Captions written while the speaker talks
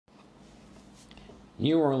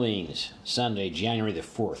New Orleans, Sunday, January the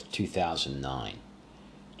 4th, 2009.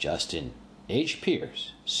 Justin H.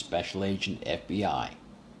 Pierce, Special Agent FBI,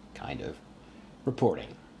 kind of,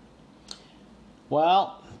 reporting.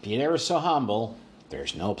 Well, be it ever so humble,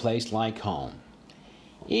 there's no place like home.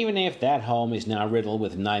 Even if that home is now riddled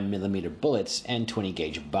with 9mm bullets and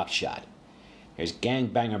 20-gauge buckshot. There's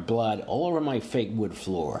gangbanger blood all over my fake wood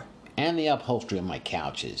floor and the upholstery of my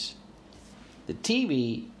couches. The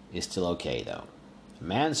TV is still okay, though. A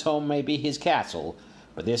man's home may be his castle,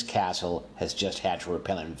 but this castle has just had to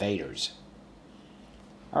repel invaders.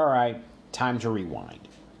 Alright, time to rewind.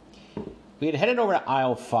 We had headed over to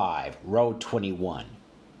aisle 5, row 21,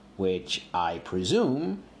 which I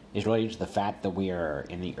presume is related to the fact that we are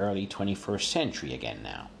in the early 21st century again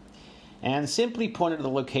now, and simply pointed to the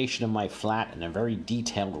location of my flat in a very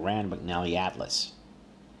detailed Rand McNally atlas.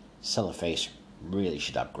 Cellophane really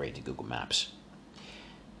should upgrade to Google Maps.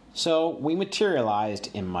 So we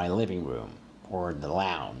materialized in my living room, or the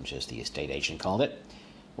lounge as the estate agent called it,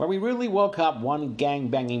 where we rudely woke up one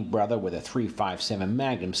gang-banging brother with a .357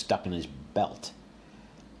 Magnum stuck in his belt.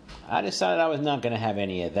 I decided I was not going to have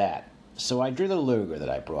any of that, so I drew the Luger that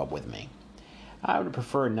I brought with me. I would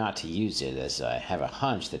prefer not to use it, as I have a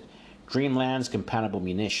hunch that Dreamland's compatible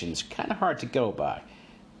munitions are kind of hard to go by,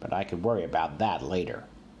 but I could worry about that later.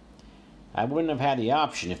 I wouldn't have had the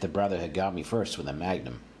option if the brother had got me first with a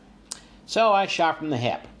Magnum. So I shot from the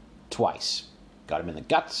hip, twice. Got him in the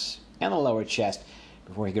guts and the lower chest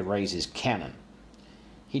before he could raise his cannon.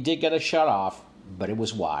 He did get a shot off, but it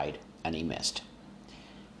was wide, and he missed.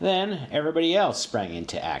 Then everybody else sprang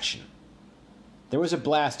into action. There was a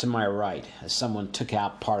blast to my right as someone took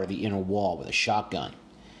out part of the inner wall with a shotgun.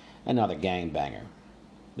 Another gangbanger.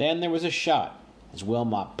 Then there was a shot as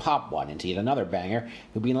Wilmot popped one into yet another banger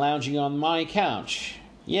who'd been lounging on my couch.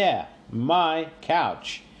 Yeah, my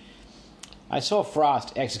couch. I saw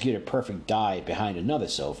Frost execute a perfect dive behind another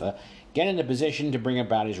sofa, get into position to bring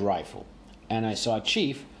about his rifle, and I saw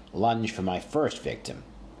Chief lunge for my first victim.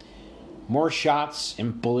 More shots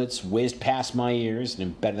and bullets whizzed past my ears and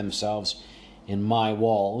embedded themselves in my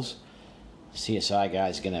walls. CSI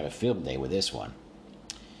guys are going to have a field day with this one.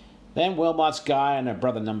 Then Wilmot's guy and our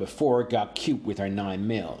brother number 4 got cute with our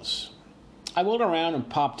 9mm. I wheeled around and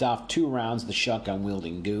popped off 2 rounds of the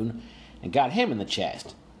shotgun-wielding goon and got him in the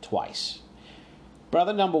chest, twice.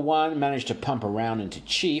 Brother number 1 managed to pump a round into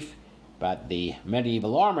Chief, but the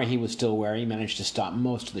medieval armor he was still wearing managed to stop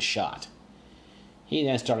most of the shot. He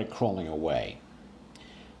then started crawling away.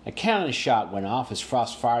 A cannon shot went off as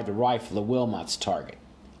Frost fired the rifle at Wilmot's target.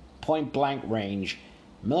 Point-blank range,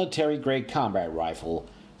 military-grade combat rifle,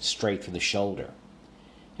 straight through the shoulder.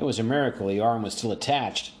 It was a miracle the arm was still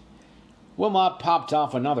attached. Wilmot popped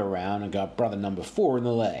off another round and got brother number 4 in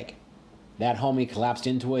the leg. That homie collapsed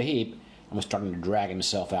into a heap and was starting to drag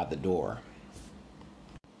himself out the door.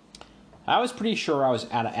 I was pretty sure I was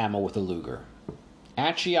out of ammo with the Luger.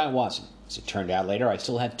 Actually, I wasn't. As it turned out later, I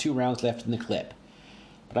still had 2 rounds left in the clip.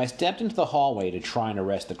 But I stepped into the hallway to try and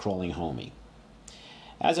arrest the crawling homie.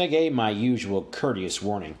 As I gave my usual courteous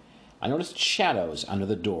warning, I noticed shadows under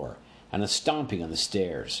the door and a stomping on the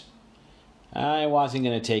stairs. I wasn't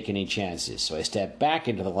going to take any chances, so I stepped back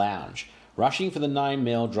into the lounge, rushing for the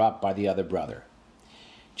 9mm dropped by the other brother.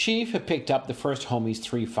 Chief had picked up the first homie's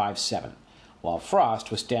 .357, while Frost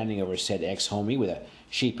was standing over said ex-homie with a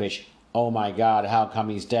sheepish, "Oh my God, how come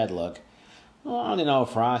he's dead" look. "Oh, I don't know,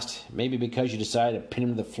 Frost. Maybe because you decided to pin him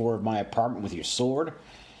to the floor of my apartment with your sword."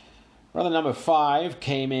 Brother number 5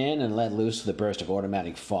 came in and let loose with a burst of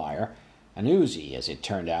automatic fire, an Uzi, as it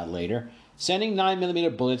turned out later, sending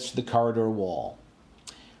 9mm bullets to the corridor wall.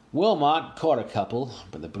 Wilmot caught a couple,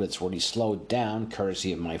 but the bullets were already slowed down,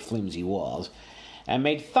 courtesy of my flimsy walls, and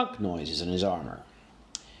made thunk noises in his armor.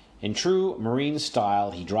 In true Marine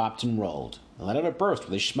style, he dropped and rolled, and let out a burst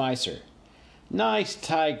with his Schmeisser. Nice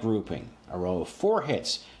tight grouping, a row of 4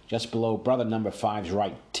 hits just below brother number 5's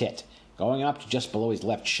right tit, going up to just below his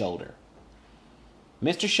left shoulder.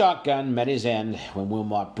 Mr. Shotgun met his end when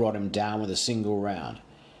Wilmot brought him down with a single round,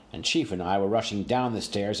 and Chief and I were rushing down the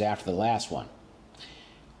stairs after the last one.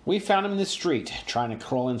 We found him in the street, trying to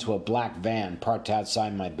crawl into a black van parked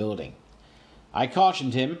outside my building. I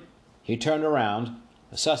cautioned him. He turned around.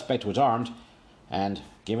 The suspect was armed, and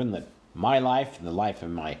given that my life and the life of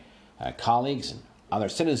my colleagues and other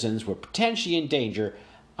citizens were potentially in danger,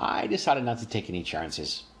 I decided not to take any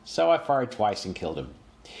chances. So I fired twice and killed him.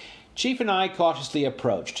 Chief and I cautiously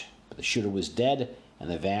approached, but the shooter was dead and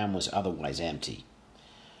the van was otherwise empty.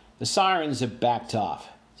 The sirens had backed off,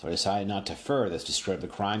 so I decided not to further disturb the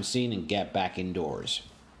crime scene and get back indoors.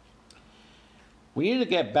 We needed to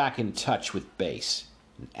get back in touch with base,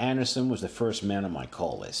 Anderson was the first man on my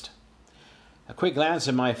call list. A quick glance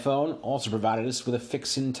at my phone also provided us with a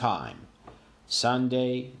fix in time.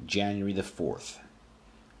 Sunday, January the 4th.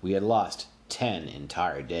 We had lost 10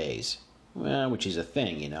 entire days. Well, which is a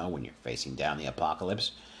thing, when you're facing down the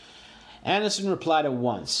apocalypse. Anderson replied at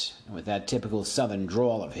once, and with that typical southern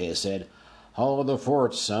drawl of his, said, "Hold the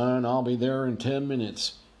fort, son. I'll be there in 10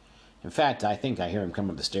 minutes. In fact, I think I hear him come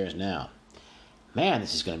up the stairs now. Man,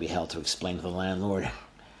 this is going to be hell to explain to the landlord.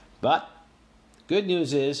 But good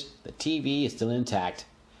news is the TV is still intact.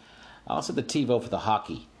 I'll set the TiVo for the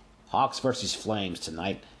hockey. Hawks versus Flames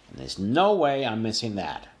tonight, and there's no way I'm missing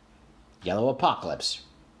that. Yellow Apocalypse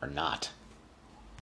or not."